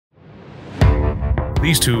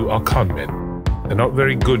These two are con men. They're not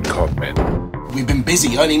very good con men. We've been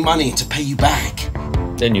busy earning money to pay you back.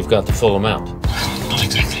 Then you've got the full amount. Not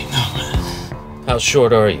exactly, no. How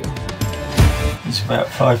short are you? He's about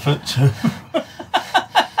 5'2".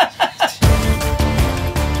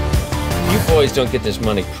 You boys don't get this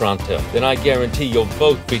money pronto, then I guarantee you'll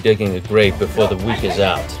both be digging a grave before the week is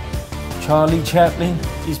out. Charlie Chaplin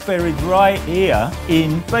is buried right here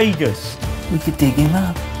in Vegas. We could dig him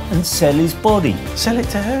up and sell his body. Sell it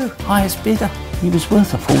to who? Highest bidder. He was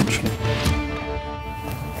worth a fortune.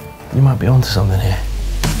 You might be onto something here.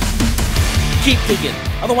 Keep digging,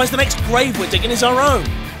 otherwise the next grave we're digging is our own.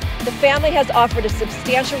 The family has offered a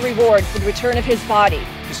substantial reward for the return of his body.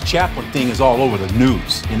 This Chaplin thing is all over the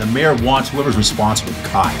news, and the mayor wants whoever's responsible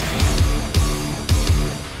caught.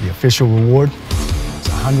 The official reward is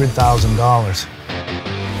 $100,000.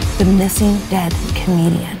 The missing dead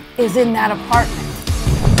comedian is in that apartment.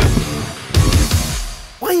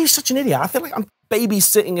 Why are you such an idiot? I feel like I'm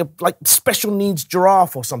babysitting a special needs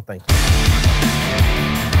giraffe or something.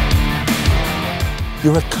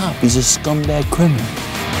 You're a cop. He's a scumbag criminal.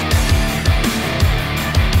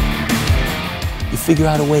 You figure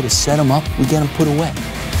out a way to set him up, we get him put away.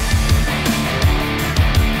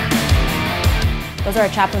 Those are our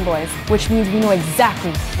Chaplin boys, which means we know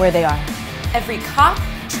exactly where they are. Every cop,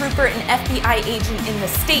 trooper, and FBI agent in the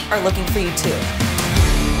state are looking for you too.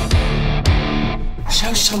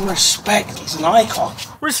 Show some respect. He's an icon.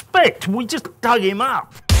 Respect? We just dug him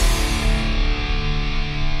up.